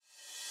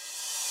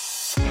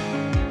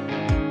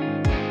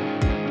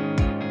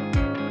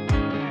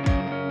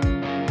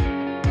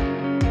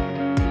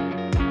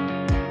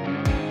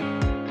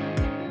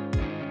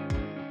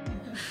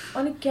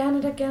अनि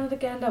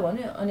क्यानाडा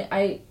भन्यो अनि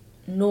आई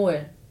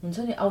नोवेयर हुन्छ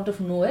नि आउट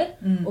अफ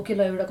नोवेयर ओके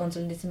ल एउटा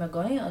कन्सल्टेन्सीमा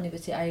गएँ अनि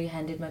पछि I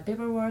handed my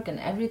paper work and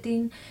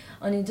everything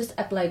अनि जस्ट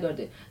एप्लाई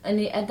गरिदिएँ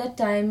अनि at that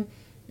time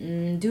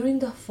during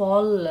the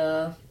फल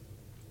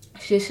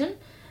session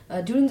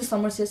during the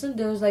summer session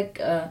there was like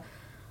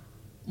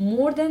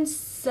more than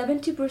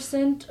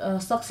 70%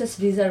 success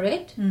visa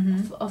rate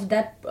of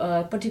that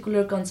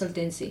particular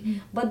consultancy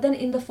but then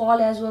in the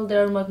fall as well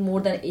there are like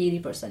more than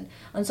 80%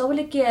 and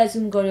सबैले के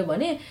assume गर्यो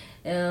भने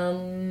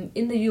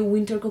in the यो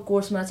winter को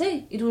course मा चाहिँ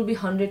it will be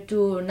 100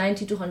 to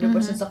 90 to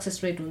 100%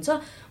 success rate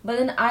हुन्छ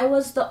but then I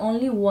was the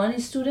only one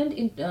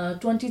student in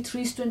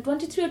 23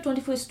 or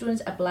 24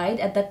 students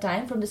applied at that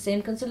time from the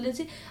same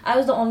consultancy. I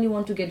was the only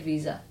one to get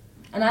visa.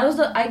 And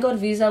I got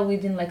visa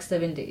within like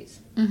 7 days.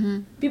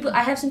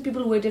 I have seen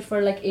people waited for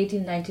like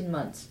 18, 19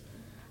 months.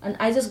 And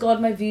I just got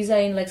my visa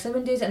in like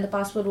 7 days and the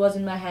passport was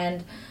in my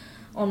hand,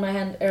 on my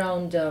hand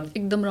around...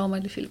 Ekdam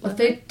ramaiलो feel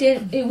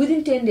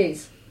within 10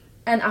 days.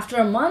 And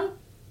after a month,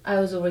 I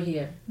was over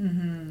here.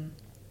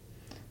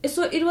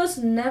 So it was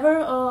never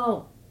a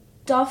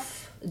tough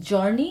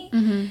journey.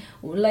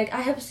 Like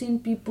I have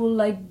seen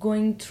people like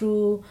going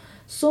through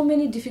so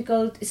many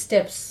difficult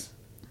steps.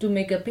 To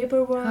make a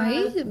paperwork,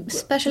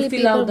 especially to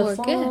fill out the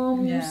paperwork,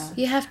 forms. Yeah.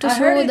 You have to I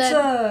show heard that it's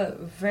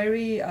a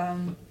very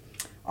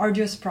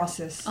arduous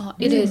process.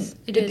 It is.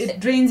 It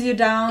drains you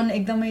down.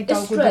 Ekdamai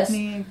टाउको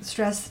दुख्ने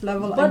stress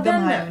level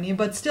एकदम high हुने,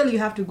 but still you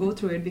have to go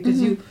through it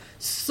because you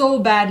so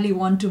badly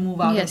want to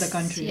move out of the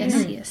country.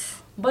 Yes.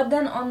 But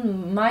then on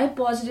my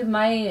positive,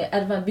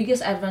 my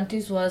biggest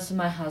advantage was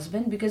my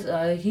husband because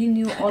he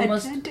knew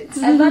almost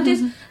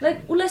advantage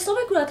like उसलाई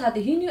सबै कुरा थाहा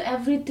थियो. He knew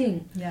everything.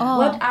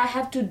 What I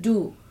have to do.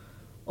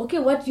 Okay,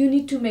 what you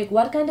need to make,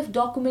 what kind of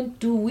document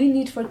do we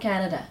need for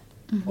Canada?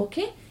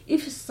 Okay,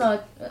 if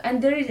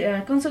and there is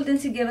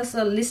consultancy gave us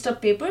a list of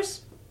papers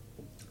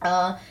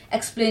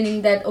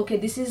explaining that okay,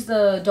 this is the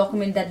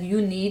document that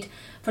you need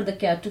for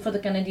the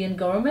Canadian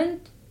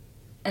government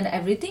and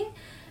everything.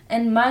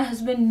 And my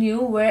husband knew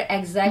where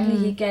exactly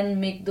he can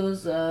make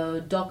those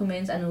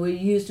documents and where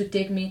he used to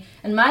take me.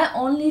 And my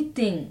only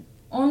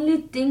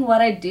thing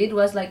what I did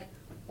was like,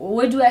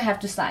 where do I have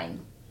to sign?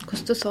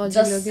 Just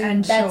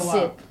and that's show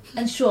it up.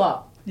 And show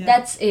up.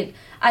 That's it.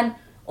 And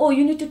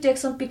you need to take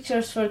some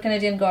pictures for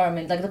Canadian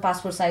government, like the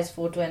passport size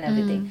photo and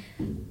everything.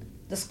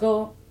 Just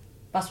go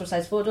passport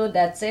size photo.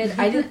 That's it.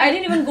 I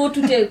didn't even go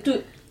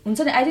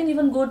I didn't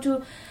even go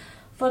to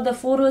for the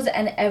photos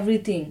and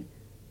everything.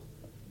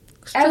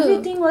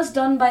 Everything was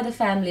done by the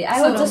family. I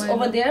was just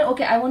over there.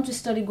 Okay, I want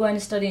to go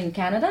and study in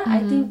Canada.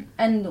 I think,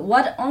 and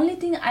only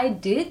thing I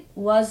did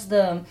was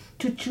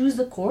to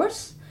choose the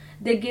course.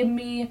 They gave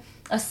me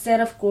a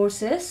set of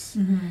courses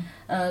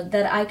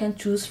that I can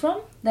choose from.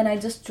 Then I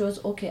just chose,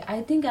 okay, I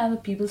think I'm a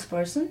people's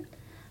person.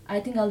 I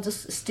think I'll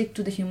just stick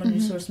to the human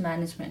resource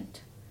management.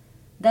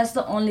 That's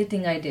the only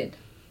thing I did.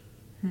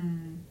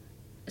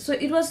 So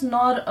it was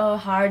not a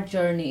hard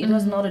journey. It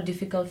was not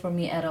difficult for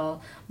me at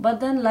all. But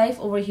then life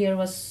over here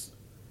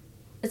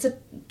it's a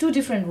two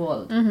different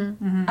world.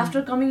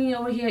 After coming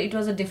over here, it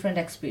was a different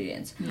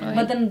experience. Right.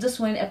 But then just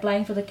when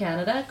applying for the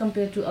Canada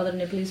compared to other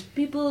Nepalese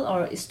people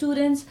or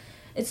students,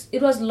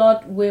 it was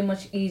way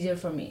much easier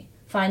for me.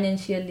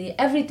 Financially,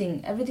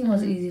 everything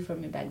was easy for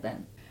me back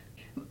then.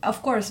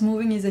 Of course,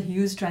 moving is a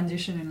huge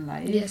transition in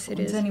life. Yes, it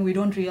is. We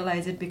don't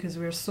realize it because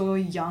we're so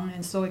young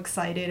and so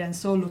excited and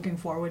so looking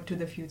forward to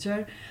the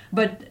future.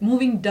 But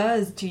moving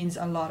does change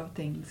a lot of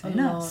things.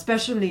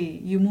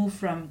 Especially you move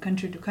from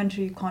country to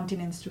country,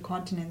 continents to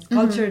continents,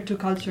 culture to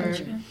culture.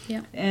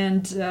 Yeah.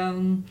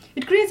 And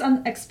it creates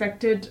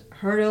unexpected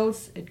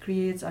hurdles. It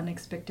creates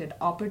unexpected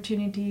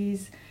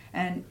opportunities.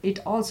 And it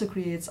also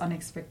creates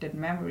unexpected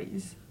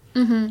memories.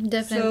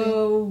 Definitely.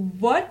 So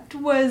what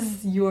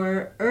was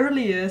your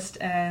earliest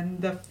and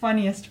the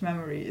funniest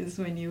memories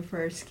when you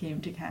first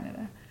came to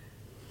Canada?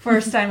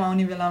 First time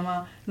aउने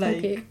बेलामा, like,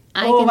 okay,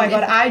 oh my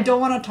god, I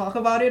don't want to talk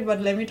about it,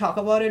 but let me talk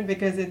about it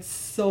because it's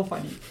so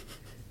funny.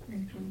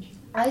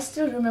 I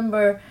still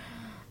remember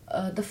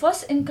the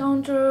first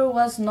encounter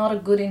was not a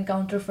good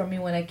encounter for me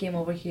when I came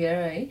over here,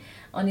 right?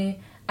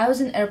 I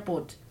was in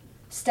airport,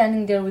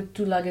 standing there with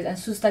 2 luggage, and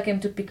Susta came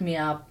to pick me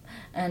up,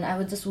 and I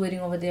was just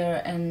waiting over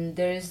there, and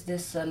there is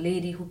this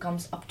lady who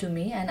comes up to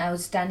me, and I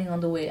was standing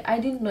on the way. I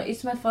didn't know,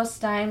 it's my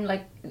first time,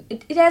 like,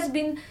 it has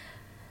been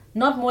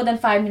not more than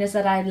 5 minutes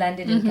that I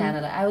landed in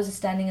Canada. I was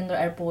standing in the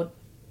airport,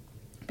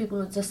 people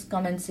would just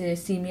come and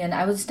see me, and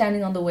I was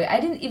standing on the way. I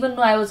didn't even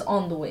know I was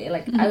on the way,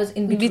 like, I was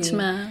in between.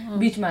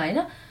 Beachma, you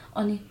know?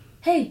 Ani,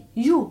 hey,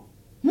 you,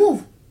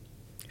 move!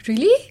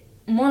 Really?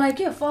 मलाई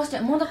के first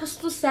time म त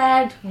कस्तो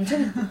sad हुन्छ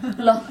नि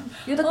ल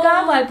यो त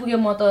कहाँ आइपुग्यो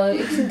म त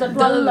एकछिन त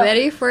the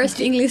very first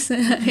English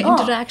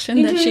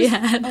interaction that she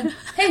had.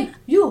 Hey,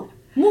 you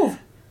move.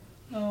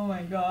 Oh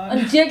my god.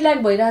 अनि जेट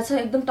ल्याग भइराछ,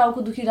 एकदम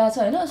टाउको दुखिराछ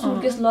हैन,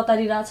 सुटकेस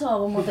लतारिराछ,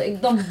 अब म त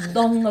एकदम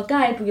दङ्ग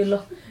कहाँ आइपुग्यो ल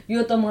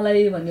यो त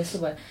मलाई भन्ने जस्तो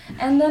भयो.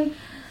 And then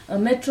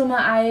मेट्रोमा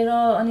आएर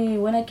अनि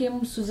when I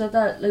came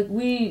Sujata, like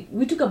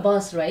we took a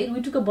bus, right?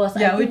 We took a bus.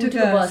 Yeah, we took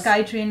a bus.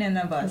 Sky train and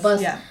a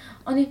bus. Yeah.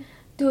 अनि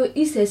त्यो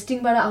इस्ट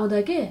हेस्टिङबाट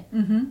आउँदा के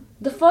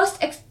the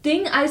first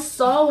thing I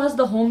saw was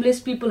the homeless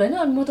people होइन.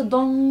 अनि म त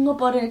दङ्ग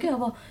परेँ कि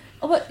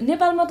अब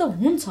नेपालमा त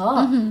हुन्छ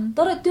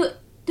तर त्यो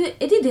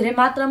यति धेरै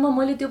मात्रामा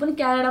मैले त्यो पनि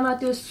क्यानाडामा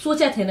त्यो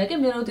सोचेको थिएन कि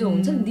मेरो त्यो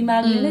हुन्छ नि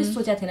दिमागले नै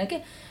सोचेको थिएन कि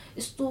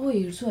यस्तो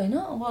हेर्छु होइन.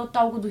 अब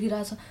टाउको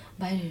दुखिरहेछ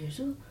बाहिर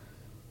हेर्छु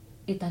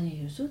यता नि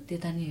हेर्छु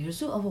त्यता नि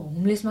हेर्छु अब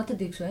होमलेस मात्र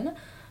देख्छु होइन.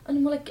 अनि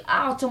मलाई क्या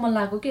अचम्म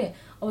लाग्यो के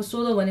अब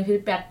सोधौँ भने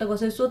फेरि प्याट त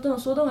कसरी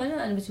सोधौँ होइन.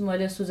 अनिपछि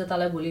मैले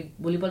सुजातालाई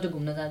भोलिपल्ट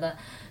घुम्न जाँदा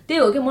त्यही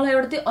हो कि मलाई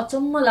एउटा त्यही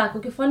अचम्म लाग्यो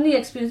कि फन्नी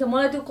एक्सपिरियन्स.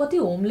 मलाई त्यो कति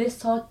होमलेस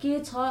छ के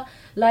छ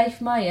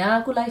लाइफमा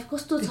यहाँको लाइफ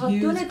कस्तो छ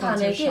त्यो नै थाहा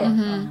नै के.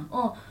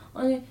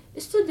 अनि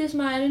यस्तो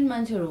देशमा आएर नि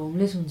मान्छेहरू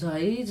होमलेस हुन्छ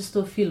है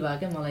जस्तो फिल भयो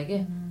क्या मलाई के.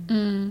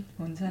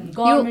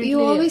 You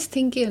always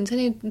think के हुन्छ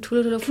नि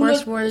ठुलो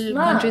फर्स्ट वर्ल्ड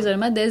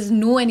कन्ट्रिजहरुमा there is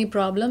no any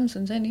problems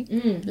हुन्छ नि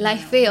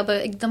लाइफै अब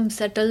एकदम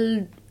सेटल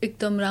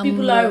एकदम राम्रो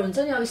पिपुलर हुन्छ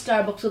नि. अब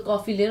स्टारबक्सको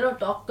कफी लिएर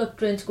टक्क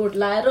ट्रेन्च कोट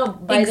लाएर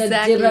बाहिर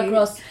जेब्रा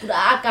क्रस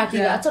पुरा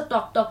काटिरहेछ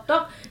टक टक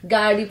टक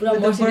गाडी पुरा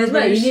मर्सिडिजमा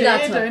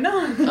हिँडिरहेछ हैन.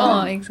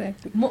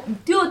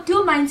 एक्ज्याक्टली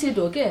त्यो माइन्डसेट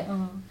हो के.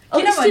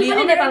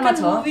 किनभने नेपालमा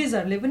छ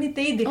मुभिजहरुले पनि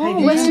त्यही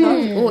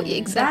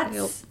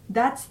देखाइदिन्छ.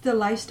 That's the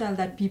lifestyle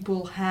that people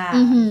have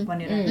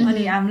भनेर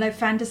अनि हामीलाई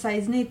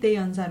फ्यान्टसाइज नै त्यही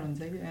अनुसार हुन्छ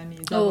कि. अनि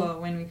जब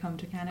when we come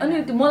to Canada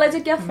अनि मलाई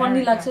चाहिँ क्या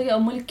फन्नी लाग्छ कि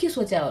अब मैले के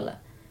सोचे होला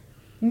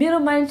मेरो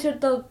माइन्डसेट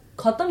त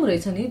खतम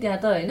रहेछ नि त्यहाँ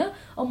त होइन.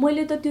 अब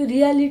मैले त त्यो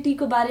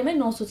रियालिटीको बारेमै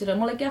नसोचेर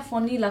मलाई क्या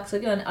फन्नी लाग्छ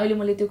कि. अनि अहिले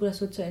मैले त्यो कुरा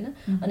सोध्छु होइन.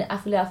 अनि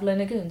आफूलाई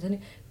नै के हुन्छ नि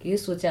के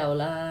सोचे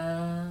होला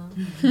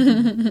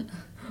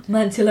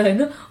मान्छेलाई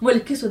होइन. मैले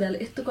के सोधे होला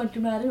यस्तो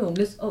कन्ट्रीमा आएर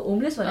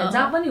होमलेस भनेर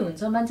जहाँ पनि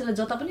हुन्छ मान्छेलाई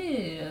जता पनि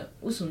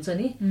उस हुन्छ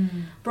नि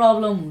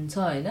प्रब्लम हुन्छ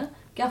होइन.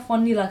 क्या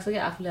फन्नी लाग्छ कि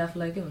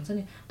आफूलाई के हुन्छ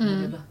नि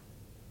ल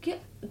के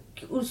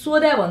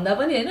सोध्या भन्दा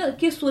पनि होइन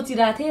के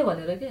सोचिरहेको थिएँ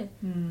भनेर के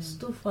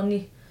यस्तो फन्नी.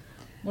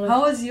 How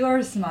was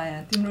yours माया?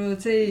 तिम्रो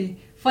चाहिँ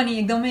फनी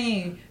एकदमै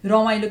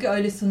रमाइलो के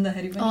अहिले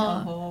सुन्दाखेरि पनि.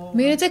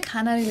 मेरो चाहिँ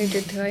खाना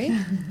रिलेटेड थियो है.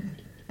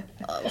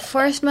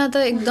 फर्स्टमा त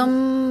एकदम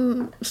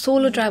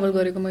सोलो ट्राभल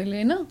गरेको मैले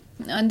होइन.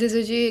 अनि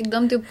त्यसपछि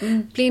एकदम त्यो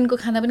प्लेनको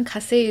खाना पनि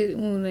खासै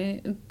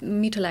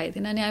मिठो लागेको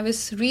थिएन. अनि आई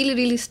वाज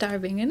रियली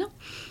स्टार्भिङ होइन.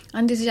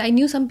 अनि त्यसपछि I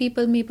knew some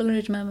people maple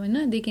रिजमा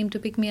होइन they came to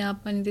pick me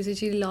up. अनि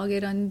त्यसपछि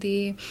लगेर अनि they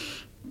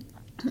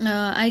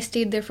I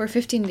stayed there for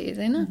 15 days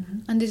होइन.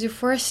 अनि त्यसपछि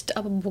फर्स्ट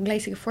अब भोक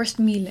लागिसक्यो फर्स्ट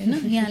मिल होइन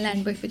यहाँ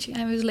ल्यान्ड भएपछि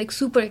I was like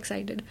super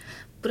excited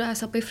पुरा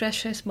सबै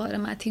फ्रेस भएर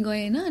माथि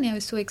गएँ होइन. अनि आई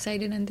वाज सो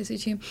एक्साइटेड. अनि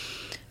त्यसपछि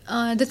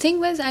the thing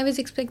was I was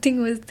expecting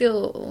was त्यो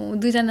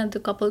दुईजना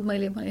त्यो कपल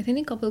मैले भनेको थिएँ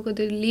नि कपलको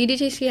त्यो लेडी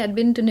चाहिँ she had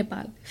been to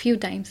Nepal few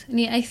times.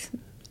 अनि आई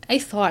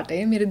थट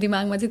है मेरो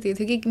दिमागमा चाहिँ त्यो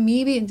थियो कि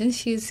मेबी हुन्छ नि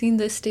she is seen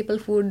the staple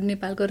food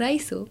नेपालको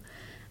राइस हो.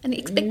 अनि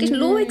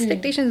low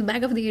expectations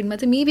back of the हेडमा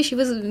चाहिँ मेबी सी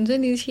वाज हुन्छ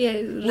नि सी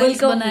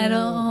राइस बनाएर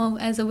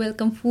एज अ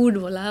वेलकम फुड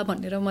होला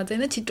भनेर म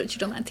चाहिँ होइन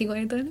छिटो माथि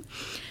गएँ त होइन.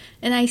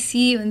 एन्ड आई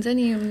सी हुन्छ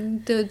नि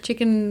त्यो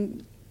चिकन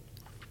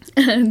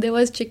there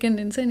was chicken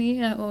हुन्छ नि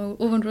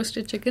ओभन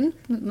रोस्टेड चिकन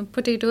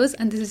पोटेटोज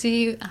अनि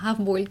त्यसपछि हाफ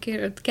बोइल्ड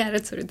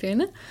क्यारेट्सहरू थियो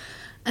होइन.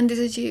 अनि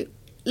त्यसपछि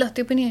ल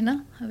त्यो पनि होइन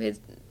अब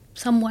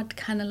समवाट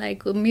खाना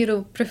लागेको मेरो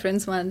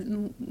प्रेफरेन्समा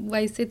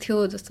वाइज चाहिँ थियो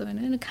जस्तो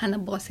होइन खाना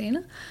बसेँ होइन.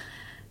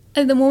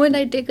 अनि the moment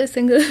I took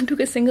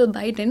a single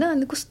bite होइन.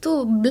 अनि कस्तो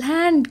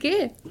ब्ल्यान्ड के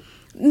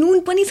नुन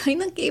पनि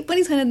छैन केही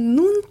पनि छैन.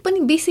 नुन पनि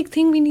बेसिक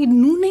थिङ विनी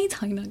नुनै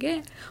छैन क्या.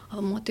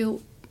 अब म त्यो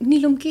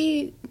निलम के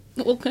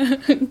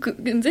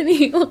हुन्छ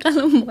नि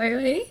ओकालम भयो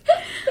है.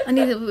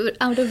 अनि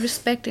आउट अफ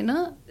रेस्पेक्ट होइन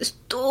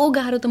यस्तो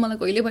गाह्रो त मलाई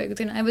कहिले भएको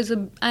थिएन.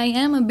 I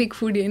am a big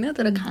foodie होइन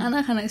तर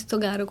खाना यस्तो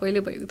गाह्रो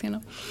कहिले भएको थिएन.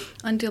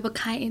 अनि त्यो अब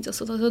खाएँ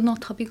जस्तो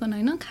नथपिकन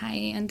होइन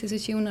खाएँ. अनि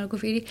त्यसपछि उनीहरूको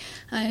फेरि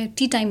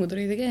टी टाइम हुँदो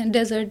रहेछ क्या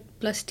डेजर्ट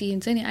प्लस टी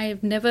हुन्छ नि. आई हेभ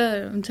नेभर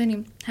हुन्छ नि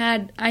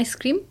ह्याड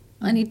आइसक्रिम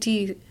अनि टी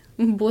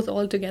बोथ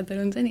अल टुगेदर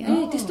हुन्छ नि.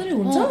 त्यस्तो नै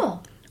हुन्छ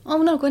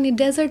उनीहरूको नि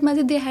डेजर्टमा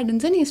चाहिँ दे ह्याड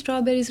हुन्छ नि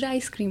स्ट्रबेरिज र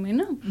आइसक्रिम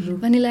होइन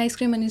भनिला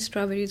आइसक्रिम अनि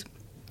स्ट्रबेरिज.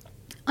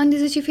 अनि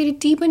त्यसपछि फेरि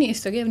टी पनि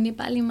यस्तो क्या अब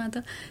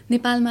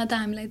नेपालमा त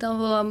हामीलाई त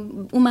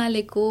अब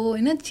उमालेको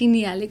होइन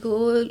चिनी हालेको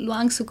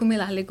ल्वाङ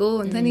सुकुमेल हालेको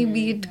हुन्छ नि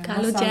बिट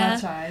कालो चिया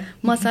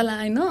मसला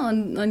होइन.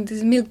 अनि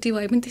त्यसपछि मिल्क टी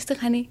भयो पनि त्यस्तो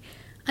खाने.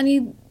 अनि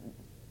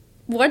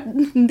what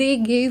they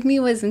gave me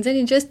was हुन्छ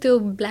नि जस्ट त्यो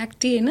ब्ल्याक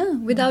टी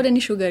होइन विदाउट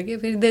एनी सुगर के.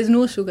 फेरि देयर इज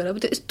नो सुगर. अब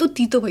त्यो यस्तो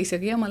तितो भइसक्यो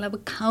क्या मलाई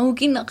अब खाऊँ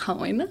कि नखाऊँ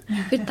होइन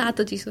फेरि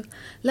तातो चिसो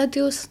ल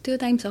त्यो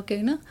टाइम सक्यो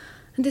होइन.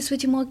 अनि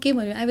त्यसपछि म के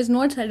भन्यो I was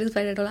not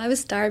satisfied at all. I was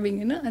starving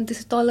होइन. अनि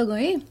त्यसपछि तल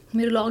गएँ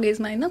मेरो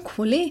लगेजमा होइन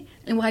खोलेँ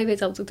अनि वाइफाई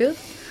चलाउँछु त्यो.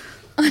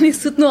 अनि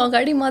सुत्नु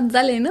अगाडि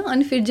मजाले होइन.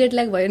 अनि फेरि जेट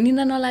ल्याग भयो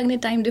निन्दा नलाग्ने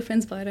टाइम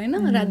डिफ्रेन्स भएर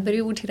होइन रातभरि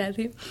उठिरहेको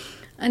थिएँ.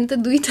 अनि त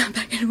 2टा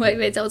प्याकेट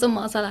वाइफाई चाउचा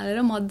मसला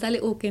हालेर मजाले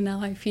ओके न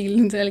आई फिल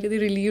हुन्छ अलिकति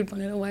रिलिभ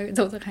भनेर वाइफाई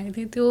चाउचा खाएको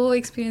थिएँ. त्यो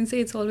एक्सपिरियन्स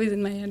चाहिँ it's always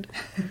in my head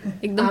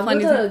एकदम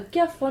फनी.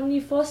 क्या फनी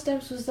फर्स्ट टाइम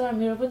सोच्दा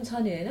मेरो पनि छ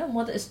नि होइन.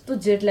 म त यस्तो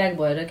जेट ल्याग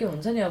भएर के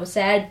हुन्छ नि अब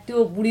स्याड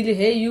त्यो बुढीले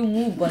हे यु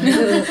मुभ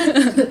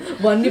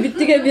भन्ने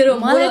बित्तिकै मेरो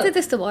मलाई चाहिँ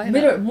त्यस्तो भयो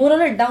मेरो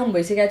मोरल डाउन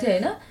भइसकेको थियो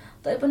होइन.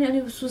 तै पनि अनि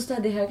सुस्ता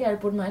देखायो क्या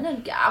एयरपोर्टमा होइन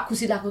अनि क्या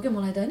खुसी लाग्यो क्या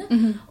मलाई त होइन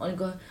अनि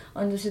गयो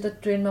अनि त्योसित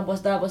ट्रेनमा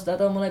बस्दा बस्दा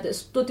त मलाई त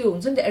यस्तो त्यो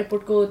हुन्छ नि त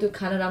एयरपोर्टको त्यो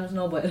खाना राम्रो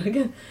नभएर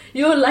क्या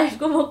यो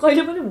लाइफको म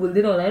कहिले पनि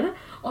भुल्दिनँ होला होइन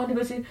अनि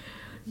पछि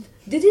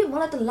दिदी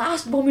मलाई त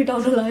लास्ट भमिट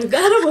आउन लाग्यो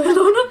गाह्रो भयो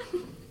न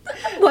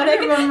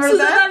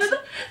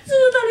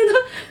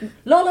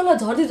ल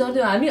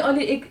झर्दै हामी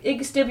अलि एक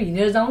स्टेप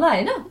हिँडेर जाउँला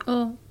होइन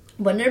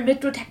भनेर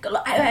मेट्रो ठ्याक्क ल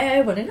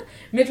आयो भनेर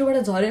मेट्रोबाट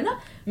झरेन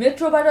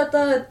मेट्रोबाट त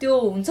त्यो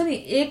हुन्छ नि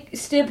एक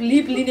स्टेप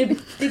लिप लिने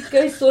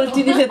बित्तिकै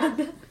सोल्टिनीले त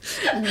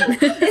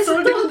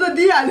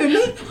दिइहाल्यो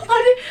नि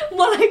अनि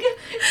मलाई क्या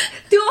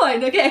त्यो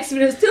होइन क्या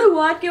एक्सपिरियन्स त्यो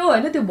वा के हो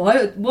होइन त्यो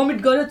भयो भमिट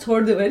गरेर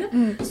छोडिदियो होइन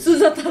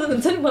सुजाता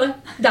हुन्छ नि मलाई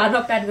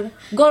ढाडमा प्याट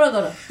गर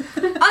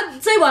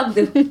अझै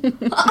भाग्दियो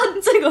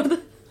अझै गर्दा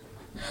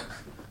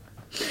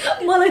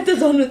मलाई त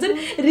झन् हुन्छ नि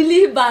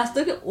रिलिफ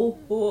बाँच्थ्यो कि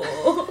ओहो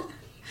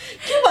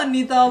के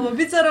भन्ने त अब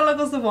बिचरालाई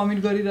कस्तो भमिट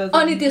गरिरहेछ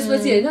अनि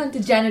त्यसपछि होइन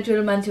त्यो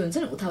जेनेटोरियल मान्छे हुन्छ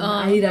नि उता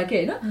आइरहेको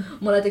होइन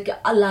मलाई त क्या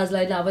लाज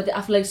लाग्यो अब त्यो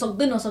आफूलाई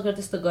सक्दै नसकेर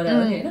त्यस्तो गरेर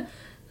होइन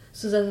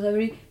Sujata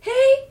hey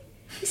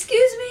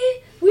excuse me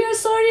we are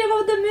sorry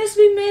about the miss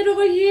we made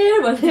over here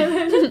भनेर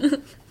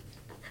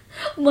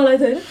मलाई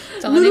त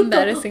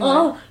होइन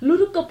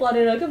लुरुक्क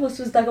परेर क्या म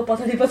सुजाताको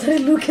पछाडि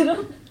लुकेर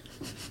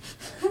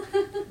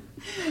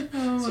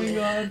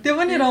त्यो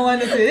पनि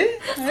रमाइलो थियो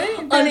है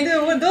अनि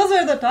those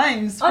are the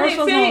times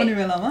आउने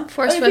बेलामा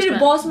फेरि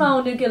बसमा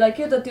आउने केलाई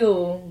के त त्यो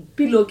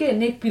पिलो के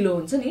नेक पिलो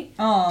हुन्छ नि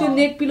त्यो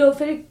नेक पिलो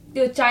फेरि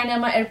त्यो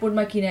चाइनामा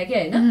एयरपोर्टमा किने के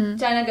होइन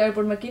चाइनाको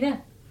एयरपोर्टमा किने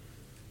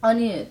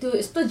अनि त्यो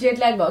यस्तो जेट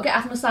ल्याग भयो क्या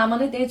आफ्नो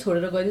सामानै त्यहीँ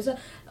छोडेर गइदिएछ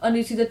अनि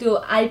सिधै त्यो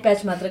आई प्याच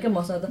मात्र क्या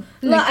मसँग त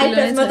ल आई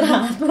प्याच मात्र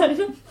हातमा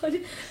आएन अनि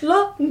ल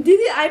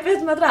दिदी आई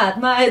प्याच मात्र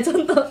हातमा आएछ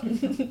नि त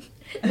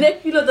नेक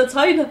पिलो त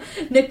छैन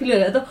नेक पिलो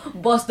हेरेर त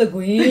बस त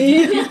घुइ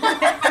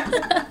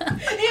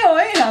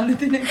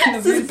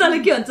सुस्ताले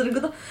के भन्छ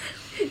त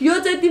यो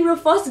चाहिँ तिम्रो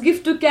first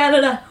gift to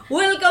Canada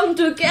welcome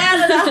to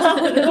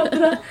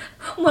Canada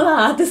मलाई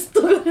हात यस्तो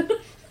गरेर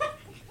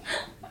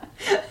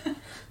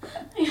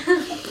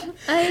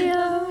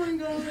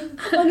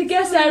अनि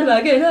क्या स्याड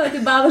भयो क्या होइन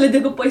त्यो बाबाले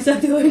दिएको पैसा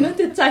थियो होइन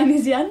त्यो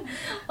चाइनिज यान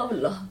अब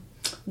ल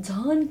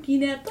झन्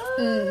किने त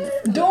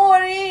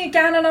डोरी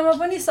क्यानाडामा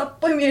पनि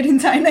सबै made in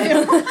China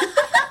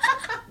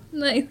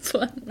Nice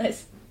one. Nice.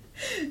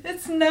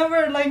 It's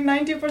never like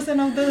 90%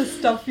 of the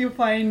stuff you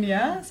find,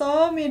 yeah? So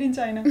made in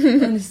China.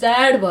 अनि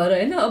स्याड भएर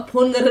होइन अब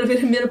फोन गरेर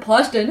फेरि मेरो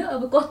फर्स्ट होइन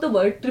अब कस्तो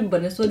भयो ट्रिप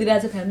भनेर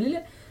सोधिरहेछ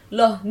फ्यामिलीले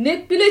ल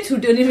नेक पिलै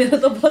छुट्यो नि मेरो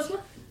त बसमा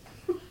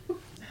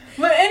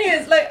But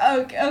anyways, like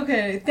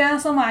okay,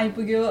 त्यहाँसम्म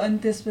आइपुग्यो अनि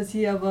त्यसपछि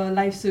अब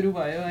लाइफ सुरु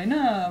भयो होइन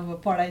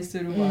अब पढाइ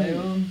सुरु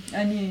भयो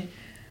अनि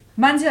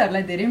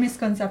मान्छेहरूलाई धेरै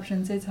मिसकन्सेप्सन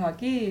चाहिँ छ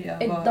कि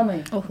एकदमै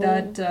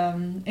that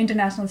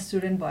international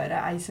student भएर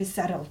I say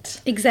settled.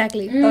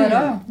 Exactly. तर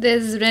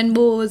there's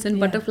rainbows and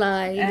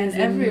butterflies and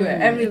everywhere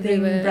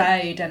everything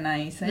bright and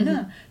nice होइन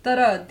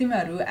तर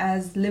तिमीहरू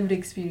as lived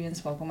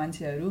experience भएको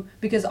मान्छेहरू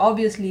because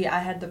obviously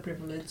I had the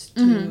privilege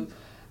to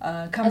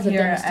come as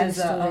here as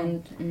a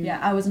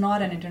I was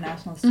not an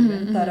international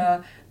student but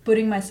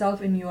putting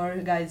myself in your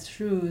guys'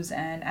 shoes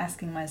and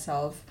asking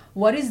myself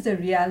what is the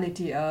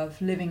reality of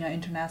living an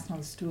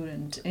international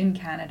student in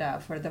Canada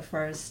for the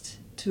first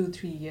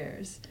 2-3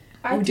 years?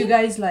 Would you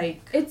guys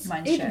mind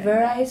sharing? It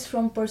varies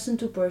from person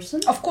to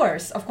person. Of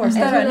course.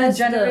 That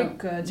is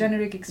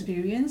generic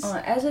experience.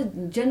 As a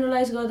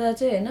generalized garda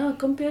chai हैन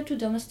compared to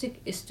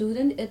domestic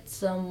student, it's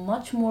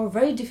much more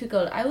very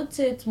difficult. I would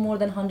say it's more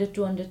than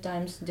 100-200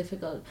 times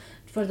difficult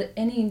for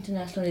any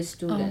international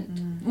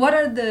student. What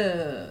are the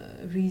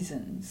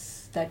reasons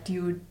that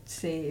you would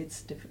say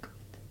it's difficult?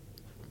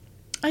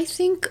 I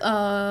think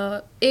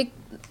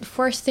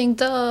first thing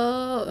the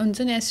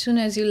as soon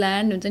as you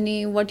land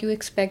what you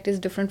expect is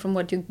different from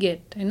what you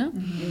get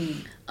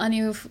and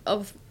if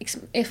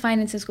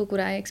finances ko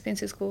kura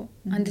expenses ko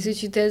and this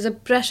is there's a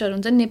pressure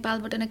Nepal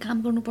but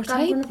kaam garnu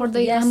parcha hai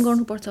पढ्दै काम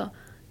गर्नु पर्छ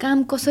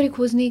काम कसरी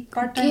खोज्ने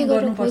के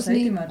गर्नु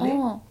खोज्ने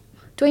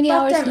 20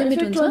 hours limit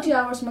हुन्छ 20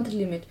 hours मात्र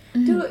लिमिट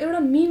त्यो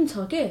एउटा मीम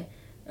छ के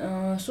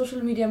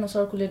सोशल मिडियामा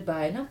सर्कुलेट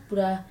भयो हैन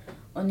पुरा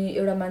अनि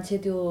एउटा मान्छे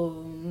त्यो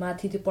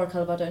माथि त्यो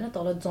पर्खालबाट हैन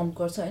तल जम्प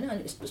गर्छ हैन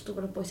अनि यस्तो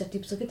गरेर पैसा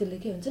टिप्छ के त्यसले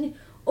के हुन्छ नि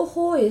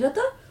ओहो हेर त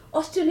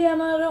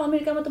अस्ट्रेलियामा र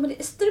अमेरिकामा त मैले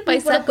यस्तै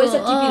पैसा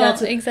टिपिरहेको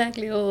छु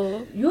एक्ज्याक्टली हो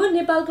यो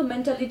नेपालको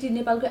मेन्टालिटी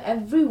नेपालको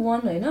एभ्रीवन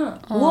हैन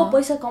वो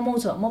पैसा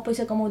कमाउँछ म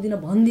पैसा कमाउँदिन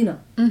भन्दिन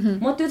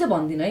म त्यो चाहिँ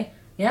भन्दिन है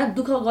यहाँ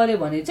दुःख गरे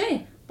भने चाहिँ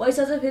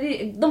पैसा चाहिँ फेरि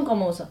एकदम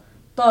कमाउँछ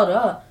तर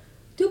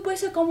त्यो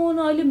पैसा कमाउन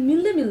अहिले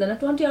मिल्दैन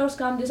 20 आवर्स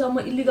काम दिएछ अब म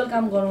इलिगल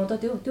काम गरौँ त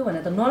त्यो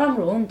भने त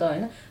नराम्रो हो नि त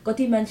हैन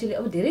कति मान्छेले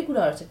अब धेरै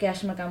कुराहरु छ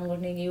क्याशमा काम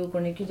गर्ने यो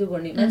गर्ने के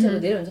गर्ने मान्छेहरु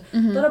धेरै हुन्छ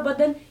तर but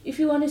then if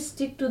you want to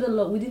stick to the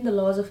within the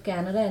laws of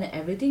Canada and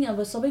everything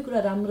अब सबै कुरा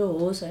राम्रो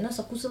होस् हैन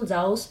सकुशल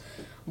जाओस्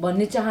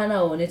भन्ने चाहना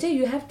हो भने चाहिँ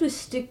you have to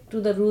stick to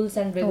the rules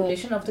and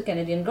regulation of the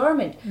Canadian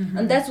government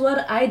and that's what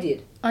I did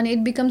and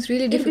it becomes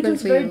really difficult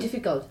for you. Very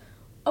difficult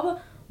अब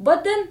but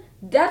then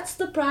that's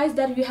the price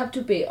that you have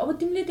to pay. अब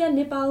तिमीले त्यहाँ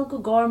नेपालको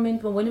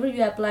गभर्मेन्टमा whenever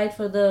you applied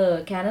for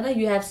the Canada,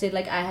 you have said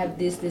like I have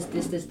this,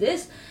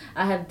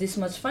 I have this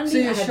much funding, so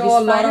you I have show this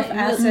a lot of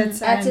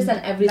assets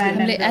and everything.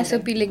 हामीले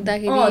SOP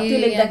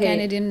लेख्दाखेरि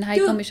Canadian high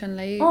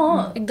कमिसनलाई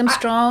एकदम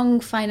strong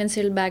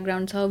financial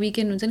background छ, we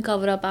can हुन्छ नि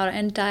cover up our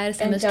entire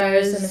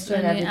semesters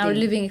and our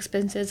living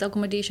expenses,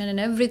 accommodation and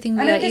everything.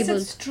 And we I are guess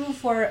able. it's true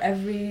for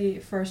every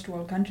first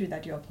world country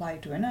that you apply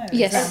to, right?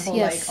 Yes, example,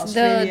 yes. like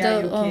Australia,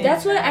 UK,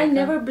 that's why I America.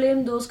 never blame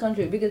those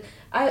countries, because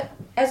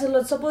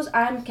suppose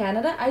I am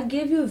Canada, I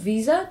gave you a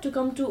visa to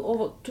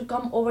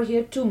come over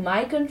here to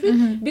my country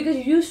because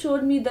you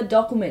showed me the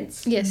documents.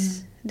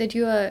 Yes. That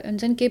you are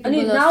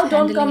capable of now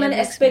don't come and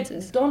expenses.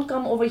 expect, don't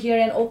come over here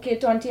and okay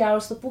 20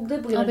 hours to पुग्दै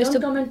पुग्दैन,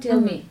 don't come and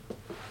tell me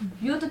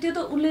यो त त्यो त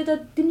उले त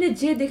तिमीले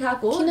जे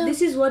देखाको,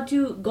 this is what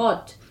you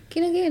got.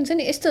 किनकि हुन्छ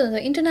नि यस्तो हुन्छ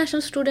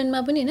इन्टरनेसनल स्टुडेन्टमा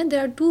पनि होइन,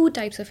 there are 2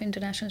 types of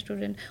international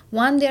student.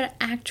 One they are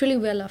actually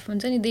well off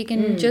हुन्छ नि, they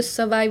can just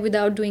survive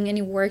without doing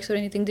any works or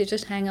anything, they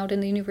just hang out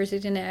in the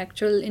university and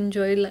actual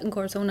enjoy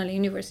गर्छ उनीहरूले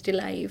university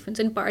life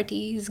हुन्छ नि,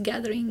 parties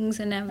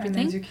gatherings and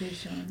everything.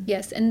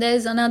 Yes, and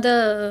there's another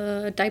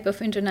type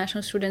of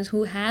international students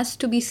who has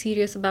to be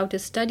serious about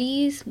his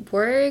studies,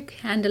 work,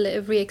 handle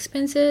every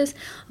expenses,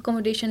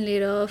 accommodation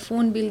later,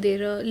 phone bill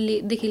later,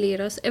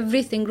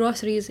 everything,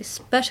 groceries,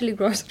 especially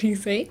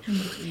groceries, right?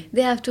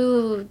 They have to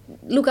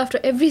look after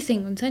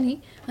everything हुन्छ नि.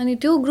 अनि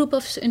त्यो group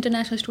of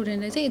international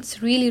स्टुडेन्टलाई चाहिँ it's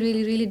really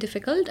really really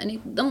difficult अनि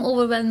एकदम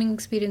overwhelming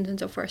experience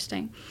हुन्छ first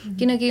time.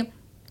 किनकि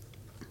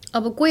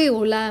अब कोही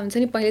होला हुन्छ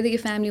नि पहिल्यैदेखि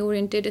फ्यामिली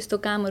ओरिएन्टेड यस्तो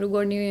कामहरू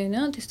गर्ने होइन,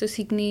 त्यस्तो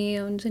सिक्ने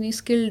हुन्छ नि,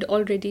 स्किल्ड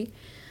अलरेडी.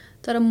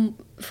 तर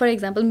फर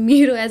इक्जाम्पल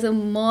मेरो एज अ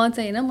म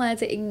चाहिँ होइन, मलाई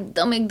चाहिँ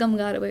एकदम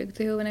गाह्रो भएको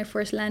थियो when I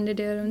first landed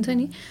here हुन्छ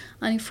नि.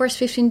 अनि फर्स्ट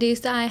 15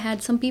 days त I had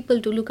some people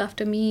to look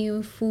after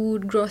me,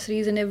 food,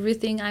 groceries and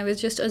everything. I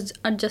was just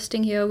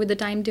adjusting here with the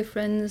time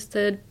difference,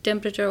 the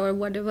temperature or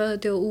whatever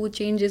त्यो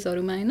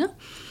चेन्जेसहरूमा होइन.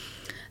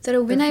 तर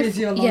when I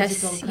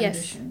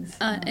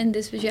and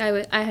त्यसपछि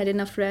I had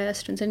enough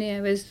rest हुन्छ नि, I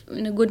was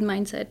in a good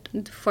mindset in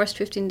the first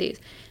 15 days.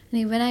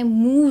 अनि when I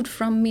moved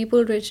from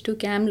Maple Ridge to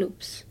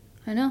Kamloops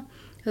होइन,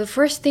 the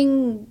first thing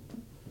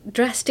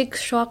drastic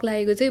shock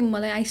लागेको चाहिँ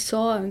मलाई I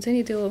saw हुन्छ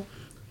नि त्यो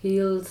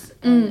hills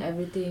and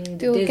everything,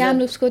 त्यो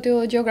Kamloopsको त्यो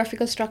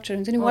geographical structure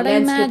हुन्छ नि, what I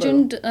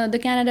imagined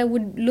the Canada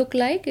would look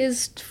like is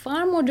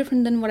far more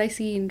different than what I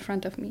see in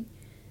front of me.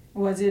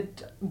 Was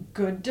it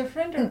good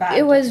different or bad?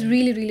 It was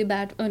really, really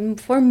bad.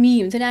 For me,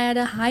 I had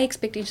a high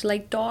expectation,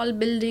 like tall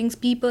buildings,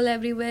 people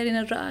everywhere in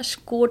a rush,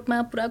 court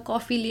ma pura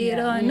coffee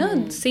lera, you know,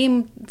 same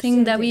thing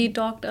that we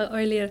talked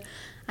earlier.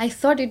 I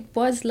thought it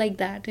was like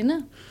that, you know.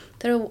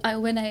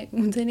 When I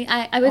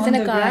was in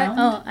a car,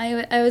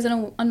 I was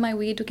on my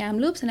way to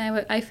Kamloops and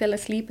I fell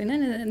asleep, you know,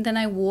 and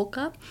then I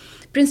woke up.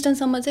 Princeton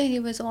summer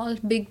it was all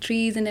big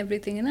trees and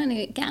everything, you know,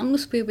 and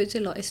Kamloops pe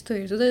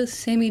it's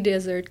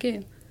semi-desert, okay?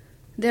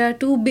 There are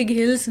 2 big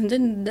hills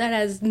that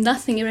has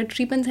nothing. You're a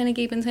tree pen and a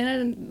pen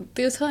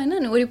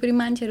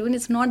and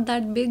it's not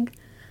that big.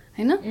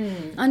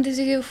 And this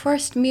is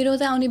first mirror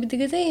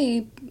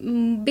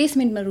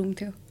basement room.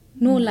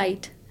 No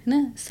light.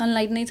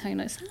 Sunlight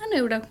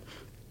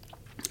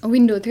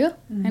window.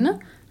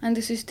 And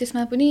this is this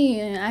map.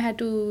 I had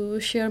to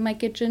share my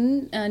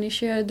kitchen and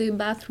share the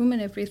bathroom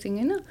and everything.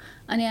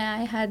 And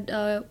I had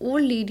an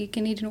old lady,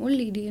 Canadian old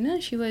lady.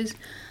 She was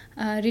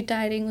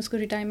retiring, usko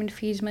retirement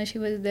phase ma she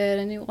was there,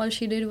 and all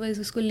she did was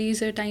usko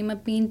leisure time ma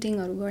painting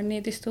haru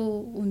गर्ने त्यस्तो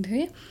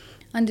हुन्थ्यो.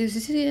 And this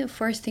is the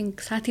first thing,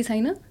 साथी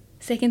छैन.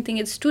 Second thing,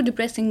 it's too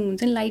depressing,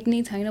 हुन्छ नि, light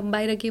नै छैन,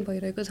 बाहिर के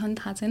भइरहेको छ नि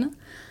थाहा छैन.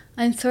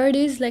 And third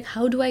is like,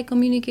 how do I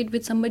communicate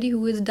with somebody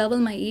who is double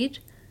my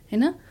age,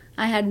 हैन?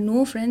 I had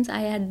no friends,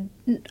 I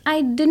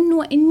didn't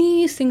know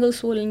any single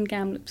soul in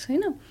Kamloops,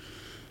 हैन?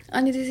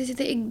 अनि त्यसपछि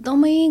चाहिँ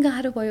एकदमै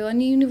गाह्रो भयो.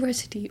 अनि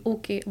युनिभर्सिटी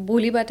ओके,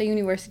 भोलिबाट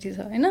युनिभर्सिटी छ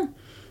हैन.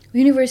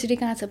 युनिभर्सिटी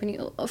कहाँ छ पनि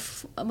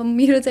अब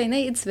मेरो चाहिँ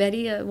होइन, it's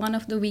very one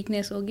of the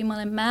weakness हो कि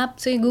मलाई म्याप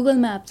चाहिँ गुगल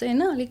म्याप चाहिँ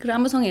होइन अलिक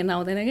राम्रोसँग हेर्न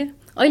आउँदैन क्या.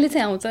 अहिले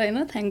चाहिँ आउँछ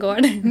होइन, थ्याङ्क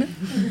गड होइन.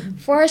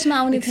 फर्स्टमा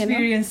आउने थिएन.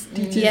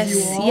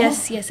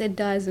 यस इट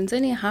डज हुन्छ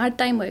नि. हार्ड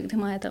टाइम भएको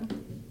थियो मलाई त.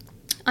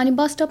 अनि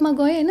बस स्टपमा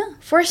गएँ होइन,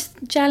 first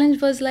challenge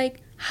was like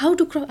how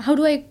do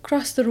I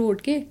cross the road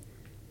के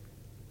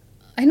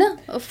होइन.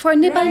 फर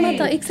नेपालमा त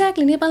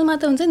एक्ज्याक्टली नेपालमा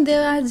त हुन्छ नि,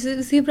 देयर आर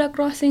जिब्रा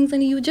क्रसिङ्स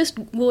अनि यु जस्ट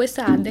गो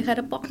यस्तो हात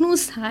देखाएर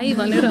पक्नुहोस् हाई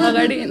भनेर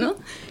अगाडि होइन,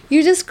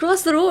 you just cross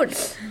the road.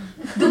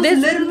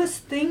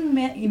 littlest thing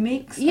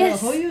makes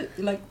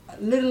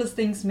littlest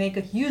things make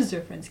a huge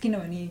difference.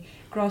 किनभने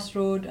cross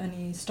road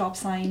अनि stop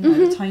sign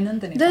छैन नि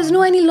त. There's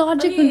no any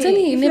logic हुन्छ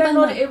नि नेपालमा. If you are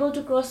not able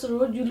to cross the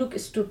road, you look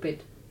stupid.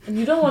 And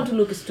you don't want to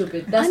look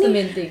stupid. That's the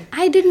main thing.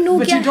 I didn't know.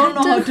 But you don't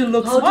know how to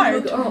look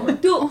smart.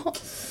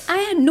 I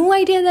had no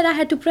idea that I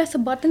had to press a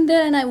button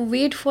there and I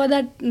wait for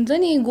that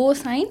go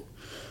sign.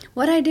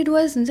 What I did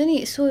was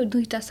so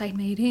दुईटा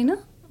साइडमा हेरेँ होइन,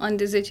 अनि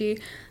त्यसपछि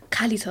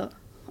खाली छ.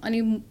 अनि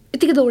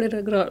यतिकै दौडेर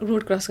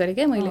रोड क्रस गरेँ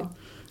क्या मैले.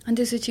 अनि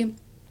त्यसपछि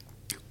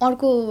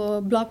अर्को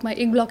ब्लकमा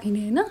एक ब्लक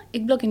हिँडेँ होइन.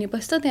 एक ब्लक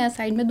हिँडेपछि त त्यहाँ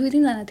साइडमा 2-3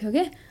 जना थियो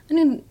क्या.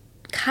 अनि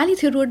खाली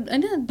थियो रोड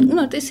होइन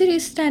उनीहरू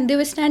त्यसरी दे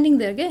वर स्ट्यान्डिङ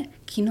देयर के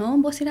किन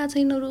बसिरहेको छ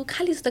यिनीहरू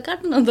खाली छ त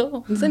काट्नु न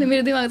त हुन्छ नि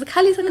मेरो दिमाग चाहिँ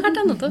खाली छ काट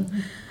न त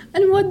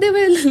अनि what they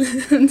were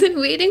हुन्छ नि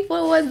waiting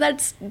for was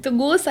that the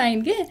go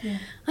sign के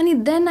अनि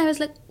then I was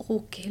like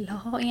okay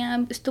ल यहाँ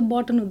यस्तो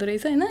बटन हुँदो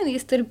रहेछ होइन अनि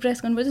यसरी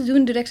प्रेस गर्नुपर्छ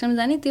जुन डिरेक्सनमा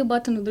जाने त्यो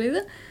बटन हुँदो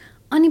रहेछ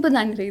अनि पो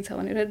जाने रहेछ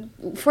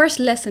भनेर फर्स्ट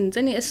लेसन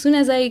चाहिँ नि as soon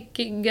as I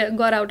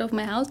got out of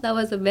my house that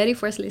was the very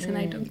first lesson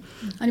I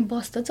took अनि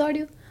बस त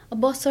चढ्यो अब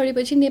बस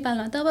चढेपछि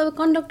नेपालमा त अब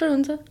कन्डक्टर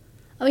हुन्छ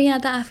अब यहाँ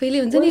त आफैले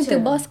हुन्छ नि त्यो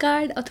बस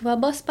कार्ड अथवा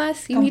bus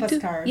pass you need to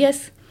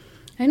yes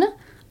होइन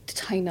त्यो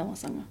छैन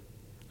मसँग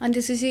अनि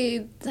त्यसपछि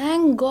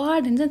थ्याङ्क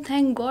गड हुन्छ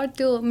थ्याङ्क गड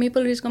त्यो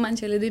मेपल रिजको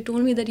मान्छेहरूले they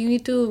told me that you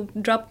need to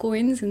drop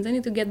coins हुन्छ नि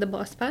to get the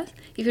bus pass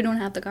if you don't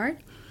have the card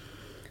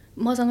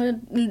मसँग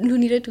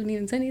लुनी र टुनी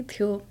हुन्छ नि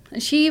थियो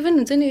सी इभन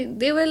हुन्छ नि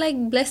they were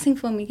like blessing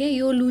for me के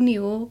यो लुनी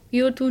हो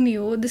यो टुनी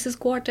हो दिस इज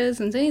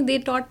क्वार्टर्स हुन्छ नि दे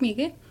टट मी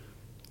के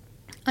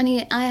अनि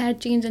आई ह्याड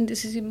चेन्ज अनि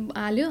त्यसपछि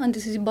हाल्यो अनि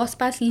त्यसपछि बस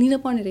पास लिन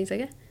पर्ने रहेछ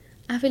क्या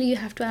आफैले यु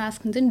हेभ टु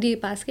आस्क हुन्छ नि डे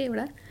पास क्या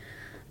एउटा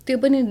त्यो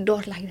पनि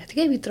डर लागिरहेको थियो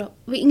क्या भित्र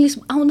अब इङ्ग्लिस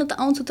आउन त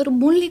आउँछ तर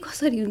बोल्ने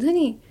कसरी हुन्छ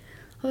नि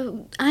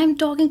अब I am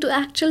talking to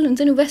actual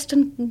हुन्छ नि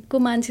वेस्टर्नको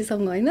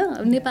मान्छेसँग होइन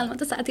अब नेपालमा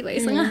त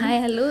साथीभाइसँग hi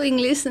hello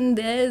English and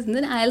there हुन्छ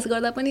नि आइएल्स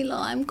गर्दा पनि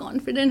ल आइ एम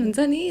कन्फिडेन्ट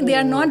हुन्छ नि they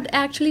are not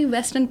actually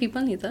western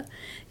people नि त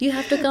you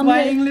have to come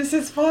English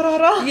is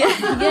फरररा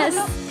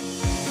यस